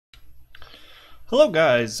Hello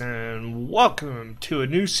guys, and welcome to a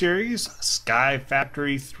new series,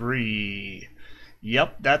 Skyfactory 3.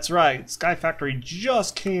 Yep, that's right, Skyfactory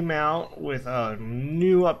just came out with a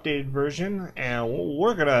new updated version, and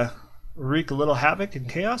we're gonna wreak a little havoc and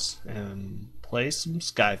chaos and play some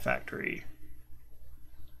Skyfactory.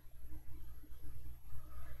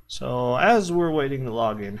 So as we're waiting to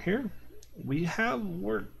log in here, we have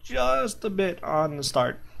worked just a bit on the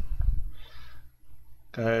start,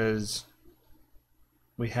 because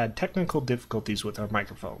we had technical difficulties with our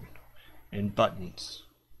microphone and buttons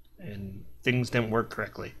and things didn't work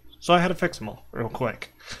correctly. So I had to fix them all real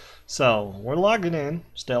quick. So we're logging in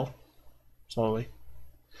still, slowly.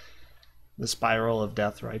 The spiral of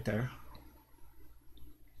death right there.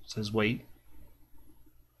 It says wait.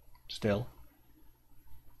 Still.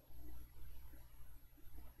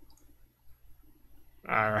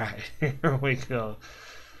 Alright, here we go.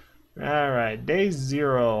 Alright, day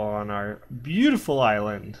 0 on our beautiful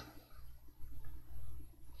island.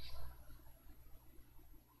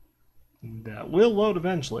 That will load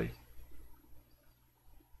eventually.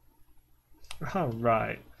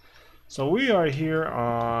 Alright, so we are here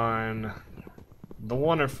on the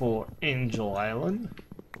wonderful Angel Island.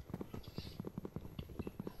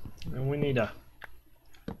 And we need to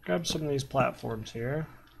grab some of these platforms here.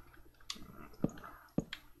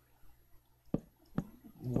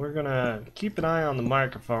 We're gonna keep an eye on the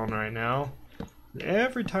microphone right now.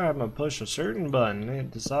 Every time I push a certain button, it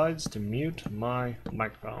decides to mute my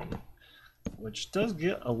microphone, which does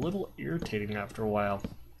get a little irritating after a while.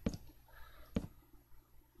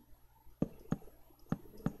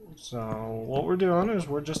 So what we're doing is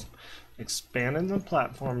we're just expanding the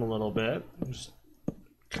platform a little bit, just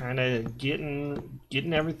kind of getting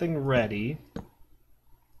everything ready.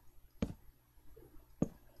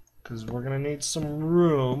 Because we're going to need some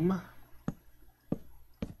room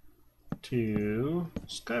to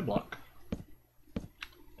skyblock.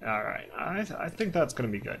 Alright, I think that's going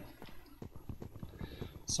to be good.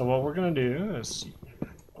 So what we're going to do is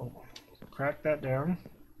crack that down.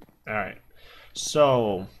 Alright,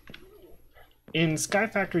 so in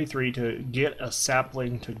Skyfactory 3, to get a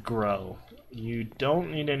sapling to grow, you don't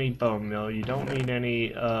need any bone meal, you don't need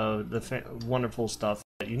any of the wonderful stuff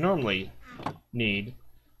that you normally need.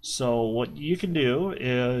 So what you can do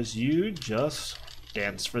is you just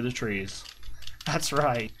dance for the trees. That's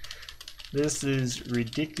right. This is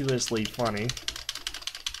ridiculously funny.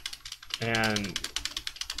 And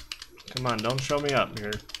come on, don't show me up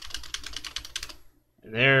here.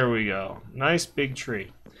 There we go. Nice big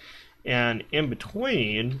tree. And in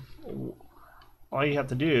between, all you have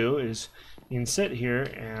to do is you can sit here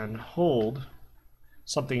and hold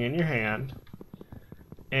something in your hand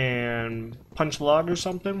and punch a log or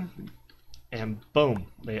something, and boom,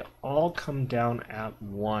 they all come down at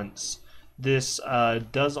once. This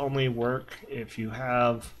does only work if you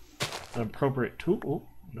have an appropriate tool. Oh,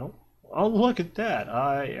 no. Oh, look at that.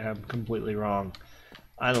 I am completely wrong.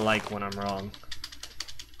 I like when I'm wrong.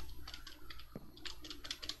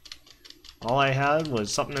 All I had was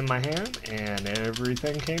something in my hand and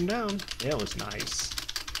everything came down. It was nice.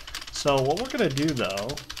 So what we're gonna do though,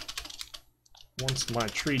 once my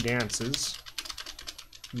tree dances,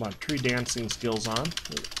 my tree dancing skills on,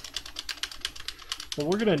 what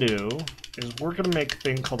we're gonna do is we're gonna make a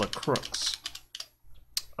thing called a crooks.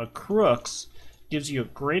 A crooks gives you a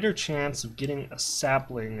greater chance of getting a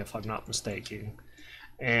sapling, if I'm not mistaken,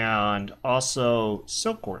 and also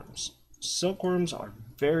silkworms. Silkworms are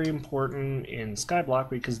very important in Skyblock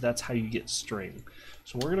because that's how you get string.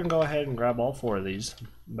 So we're gonna go ahead and grab all 4 of these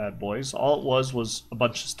bad boys. All it was a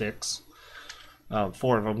bunch of sticks.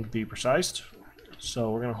 4 of them to be precise.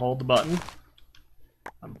 So we're going to hold the button.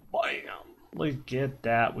 And bam! Look at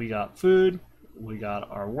that. We got food, we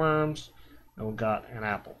got our worms, and we got an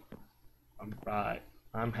apple. Alright,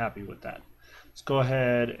 I'm happy with that. Let's go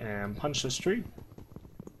ahead and punch this tree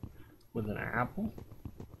with an apple.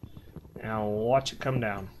 Now watch it come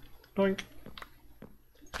down. Doink.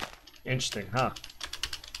 Interesting, huh?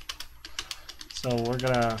 So we're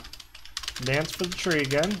going to dance for the tree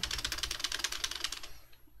again.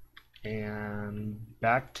 And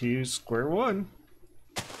back to square one.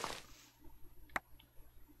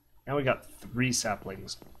 Now we got 3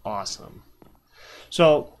 saplings. Awesome.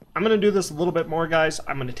 So I'm going to do this a little bit more, guys.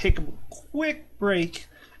 I'm going to take a quick break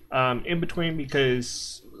in between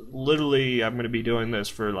because literally I'm going to be doing this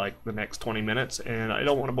for like the next 20 minutes and I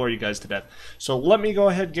don't want to bore you guys to death. So let me go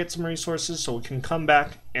ahead and get some resources so we can come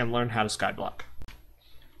back and learn how to skyblock.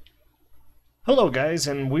 Hello guys,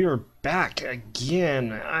 and we are back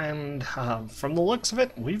again, and from the looks of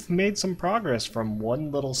it, we've made some progress from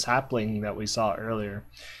one little sapling that we saw earlier.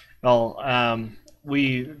 Well,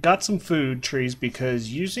 we got some food trees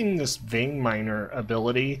because using this vein miner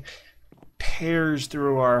ability tears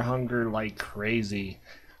through our hunger like crazy.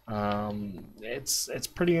 It's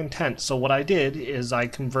pretty intense. So what I did is I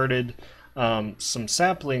converted some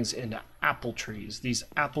saplings into apple trees. These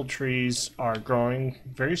apple trees are growing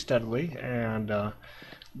very steadily and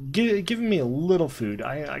giving me a little food.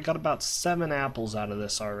 I got about 7 apples out of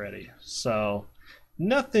this already. So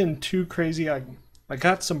nothing too crazy. I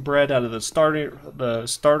got some bread out of the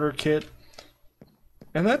starter kit,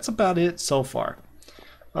 and that's about it so far.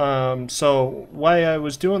 So while I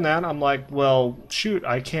was doing that, I'm like, well, shoot,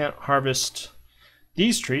 I can't harvest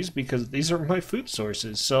these trees because these are my food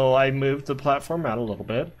sources. So I moved the platform out a little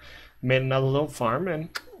bit, made another little farm,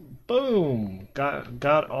 and boom,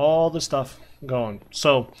 got all the stuff going.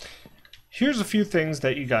 So here's a few things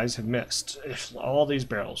that you guys have missed. All these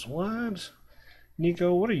barrels. What?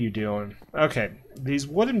 Nico, what are you doing? Okay, these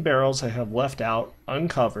wooden barrels I have left out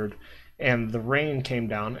uncovered, and the rain came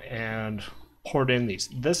down and poured in these.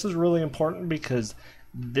 This is really important because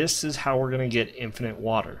this is how we're going to get infinite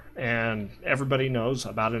water. And everybody knows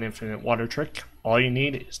about an infinite water trick. All you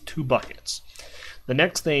need is 2 buckets. The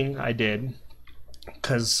next thing I did,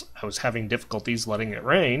 because I was having difficulties letting it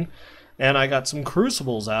rain, and I got some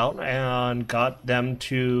crucibles out and got them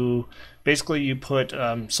to, basically you put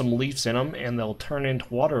some leaves in them and they'll turn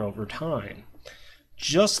into water over time.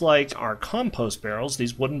 Just like our compost barrels,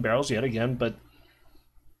 these wooden barrels yet again, but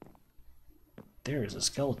there is a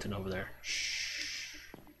skeleton over there. Shh,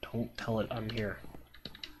 don't tell it I'm here.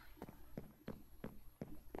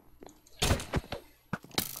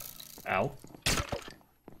 Ow.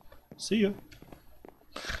 See ya.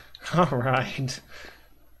 Alright.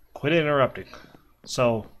 Quit interrupting.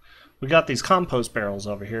 So, we got these compost barrels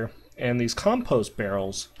over here, and these compost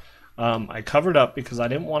barrels I covered up because I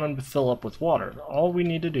didn't want them to fill up with water. All we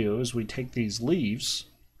need to do is we take these leaves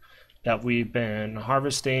that we've been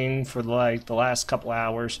harvesting for like the last couple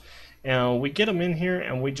hours, and we get them in here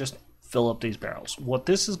and we just fill up these barrels. What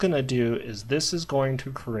this is going to do is this is going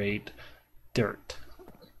to create dirt,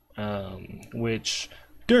 which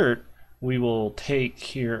dirt we will take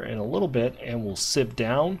here in a little bit and we'll sieve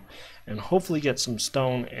down and hopefully get some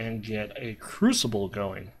stone and get a crucible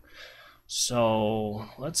going. So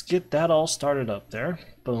let's get that all started up there.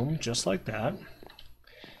 Boom, just like that.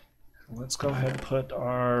 Let's go ahead and put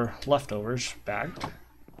our leftovers back.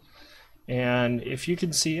 And if you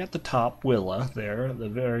can see at the top, Willa there, the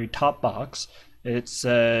very top box, it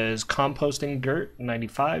says composting dirt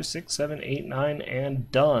 95, 6, 7, 8, 9,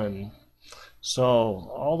 and done. So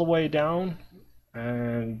all the way down,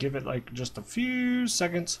 and give it like just a few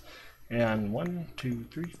seconds, and 1, 2,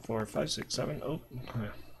 3, 4, 5, 6, 7. Oh,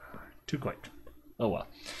 too quick. Oh well.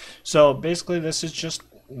 So basically this is just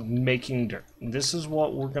making dirt. This is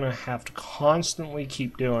what we're gonna have to constantly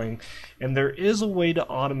keep doing, and there is a way to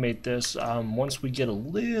automate this once we get a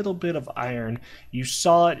little bit of iron. You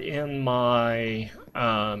saw it in my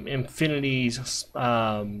Infinity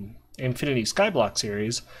Skyblock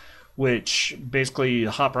series, which basically you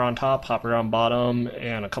hop around top, hop around bottom,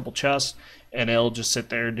 and a couple chests, and it'll just sit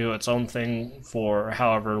there and do its own thing for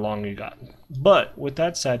however long you got. But with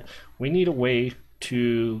that said, we need a way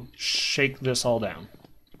to shake this all down.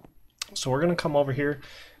 So we're going to come over here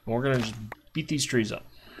and we're going to just beat these trees up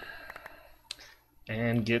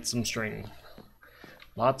and get some string.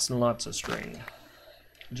 Lots and lots of string.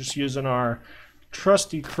 Just using our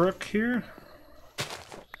trusty crook here.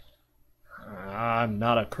 I'm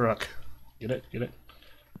not a crook. Get it? Get it?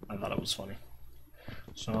 I thought it was funny.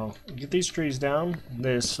 So get these trees down.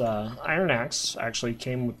 This iron axe actually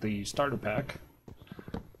came with the starter pack.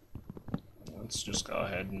 Let's just go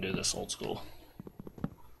ahead and do this old school.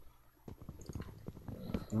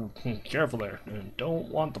 Careful there. And don't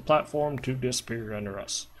want the platform to disappear under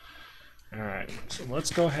us. Alright, so let's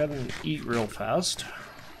go ahead and eat real fast.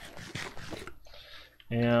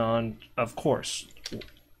 And of course,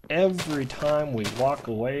 every time we walk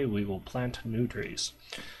away, we will plant new trees.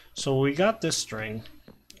 So we got this string.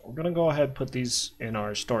 We're going to go ahead and put these in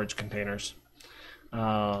our storage containers.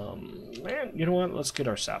 And you know what? Let's get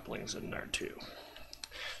our saplings in there too.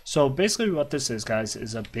 So basically what this is, guys,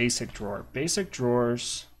 is a basic drawer. Basic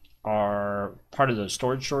drawers are part of the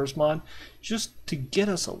storage drawers mod, just to get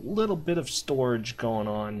us a little bit of storage going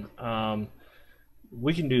on.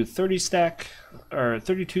 We can do 30 stack or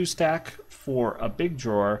 32 stack for a big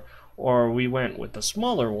drawer, or we went with the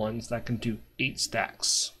smaller ones that can do 8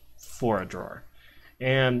 stacks for a drawer.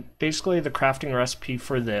 And basically the crafting recipe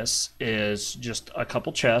for this is just a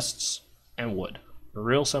couple chests and wood.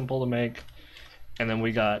 Real simple to make. And then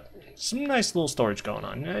we got some nice little storage going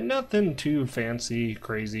on. Nothing too fancy,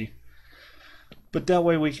 crazy. But that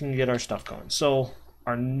way we can get our stuff going. So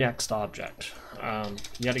our next object,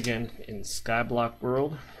 yet again in Skyblock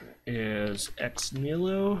world, is Ex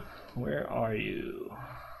Nihilo. Where are you?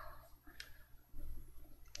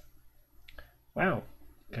 Wow,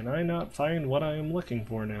 can I not find what I am looking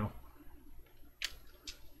for now?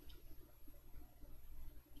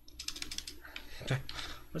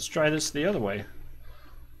 Let's try this the other way.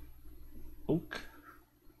 Oak.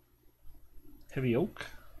 Heavy oak.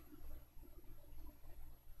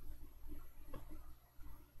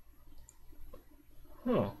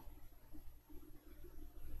 Huh.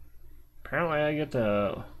 Apparently I get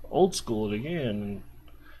to old school it again and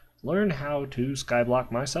learn how to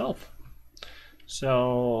skyblock myself.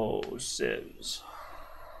 So, sieves.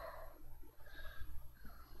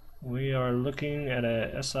 We are looking at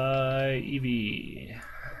a SIEV.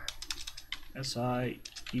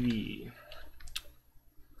 SIEV.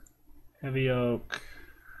 Heavy oak.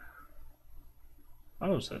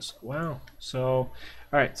 Oh, it says, wow. So,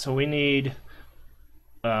 alright, so we need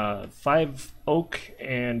 5 oak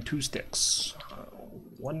and 2 sticks.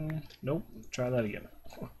 Nope, try that again.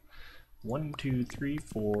 1, 2, 3,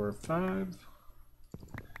 4, 5,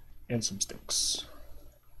 and some sticks.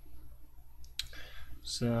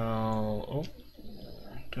 So, oh,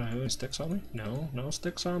 do I have any sticks on me? No, no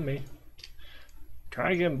sticks on me.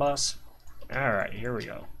 Try again, boss. Alright, here we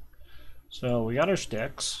go. So, we got our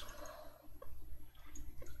sticks.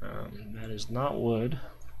 That is not wood.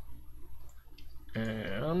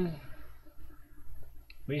 And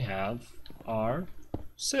we have our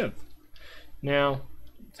sieve. Now,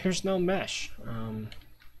 there's no mesh.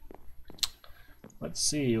 Let's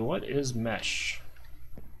see, what is mesh?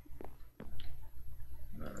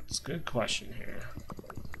 That's a good question here.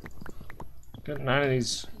 Got 9 of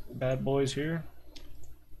these bad boys here.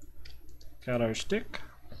 Got our stick.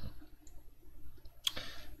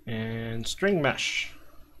 And string mesh.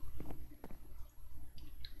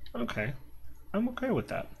 Okay. I'm okay with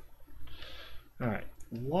that. Alright,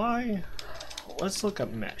 why? Let's look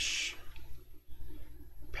up mesh.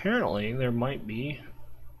 Apparently there might be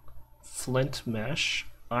flint mesh,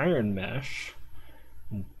 iron mesh,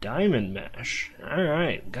 diamond mesh.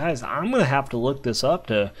 Alright, guys, I'm gonna have to look this up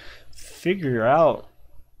to figure out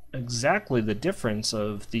exactly the difference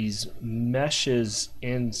of these meshes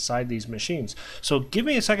inside these machines. So give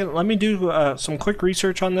me a second, let me do some quick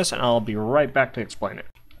research on this and I'll be right back to explain it.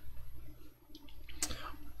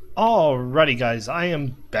 Alrighty guys, I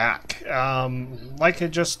am back. Like I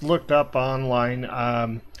just looked up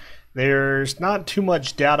online, there's not too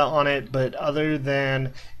much data on it, but other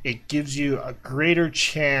than it gives you a greater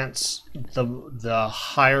chance the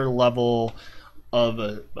higher level of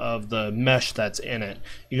the mesh that's in it.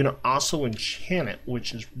 You can also enchant it,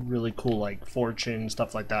 which is really cool, like fortune,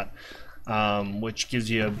 stuff like that, which gives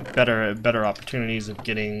you better opportunities of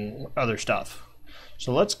getting other stuff.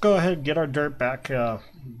 So let's go ahead and get our dirt back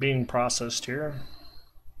being processed here.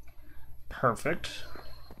 Perfect.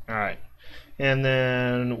 Alright. And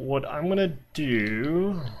then what I'm going to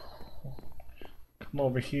do, come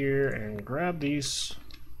over here and grab these.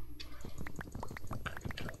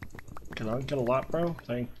 Can I get a lot, bro?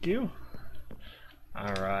 Thank you.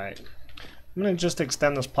 Alright. I'm going to just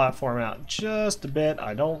extend this platform out just a bit.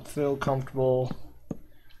 I don't feel comfortable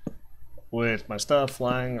with my stuff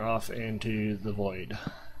flying off into the void.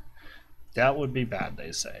 That would be bad,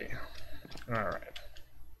 they say. Alright.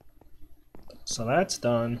 So that's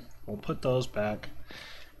done. We'll put those back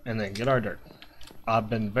and then get our dirt. I've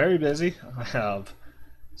been very busy. I have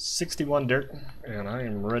 61 dirt and I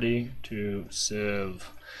am ready to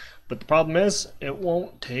sieve. But the problem is, it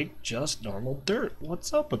won't take just normal dirt.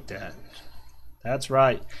 What's up with that? That's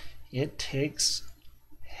right. It takes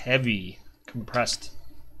heavy compressed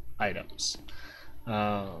items.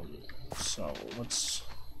 So let's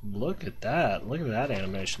look at that. Look at that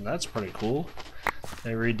animation. That's pretty cool.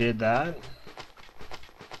 They redid that.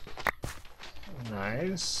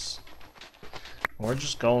 Nice. We're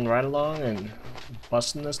just going right along and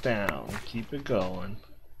busting this down. Keep it going.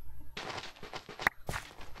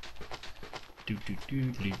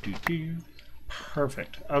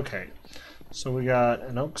 Perfect. Okay. So we got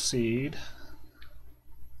an oak seed,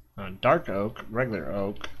 dark oak, regular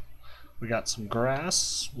oak. We got some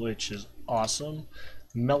grass, which is awesome.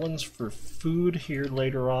 Melons for food here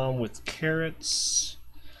later on with carrots,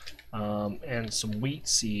 and some wheat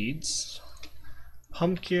seeds.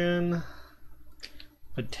 Pumpkin,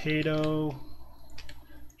 potato,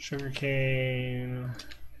 sugarcane,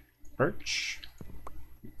 birch.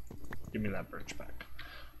 Give me that birch back.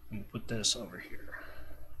 And put this over here.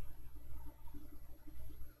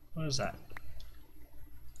 What is that?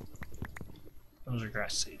 Those are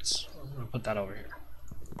grass seeds. I'm going to put that over here.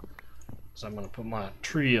 So I'm going to put my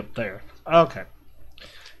tree up there. Okay.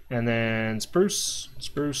 And then spruce,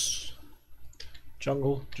 spruce,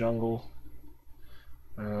 jungle, jungle.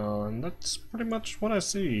 And that's pretty much what I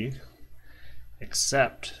see.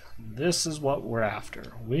 Except this is what we're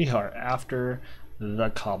after. We are after the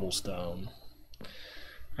cobblestone.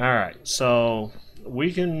 Alright, so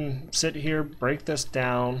we can sit here, break this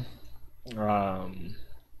down.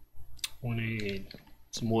 We need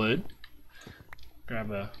some wood.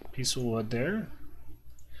 Grab a piece of wood there.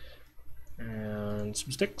 And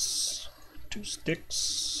some sticks. 2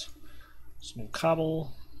 sticks. Some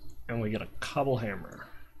cobble. And we get a cobble hammer.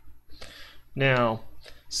 Now,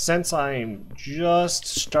 since I'm just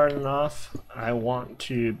starting off, I want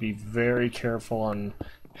to be very careful on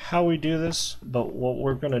how we do this, but what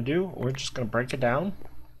we're going to do, we're just going to break it down.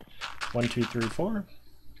 1, 2, 3, 4.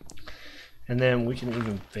 And then we can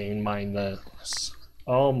even vein mine this.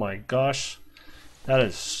 Oh my gosh, that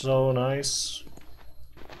is so nice.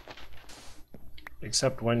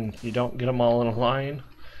 Except when you don't get them all in a line.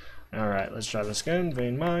 Alright, let's try this again.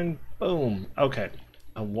 Vein mine. Boom. Okay,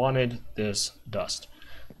 I wanted this dust.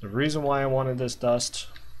 The reason why I wanted this dust,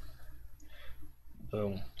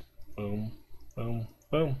 boom, boom, boom,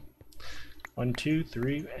 boom. 1, 2,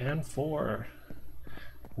 3, and 4.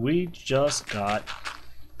 We just got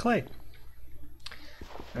clay.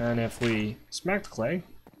 And if we smack the clay,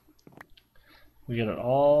 we get it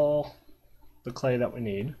all the clay that we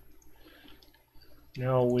need.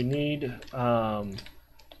 Now we need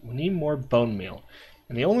more bone meal.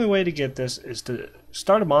 And the only way to get this is to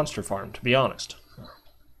start a monster farm, to be honest.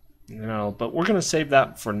 But we're going to save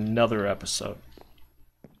that for another episode.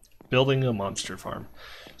 Building a monster farm.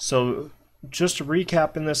 So just to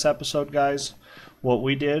recap in this episode, guys, what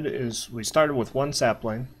we did is we started with 1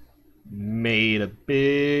 sapling, made a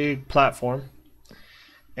big platform,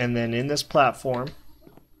 and then in this platform,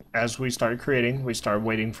 as we started creating, we started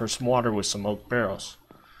waiting for some water with some oak barrels.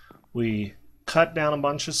 We cut down a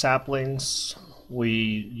bunch of saplings. We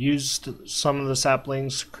used some of the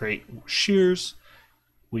saplings to create shears.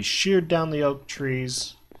 We sheared down the oak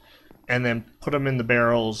trees and then put them in the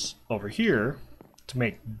barrels over here to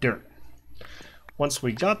make dirt. Once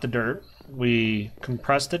we got the dirt, we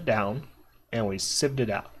compressed it down and we sieved it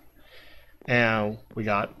out. And we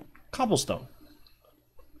got cobblestone.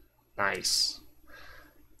 Nice.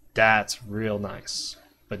 That's real nice.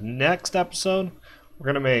 But next episode, we're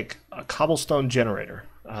going to make a cobblestone generator,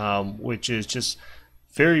 which is just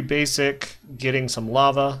very basic, getting some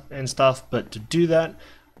lava and stuff. But to do that,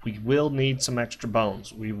 we will need some extra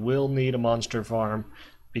bones. We will need a monster farm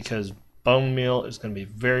because bone meal is going to be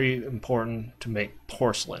very important to make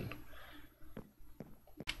porcelain.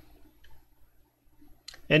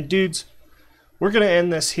 And dudes, we're going to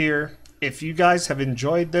end this here. If you guys have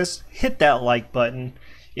enjoyed this, hit that like button.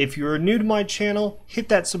 If you're new to my channel, hit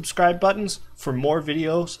that subscribe buttons for more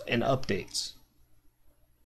videos and updates.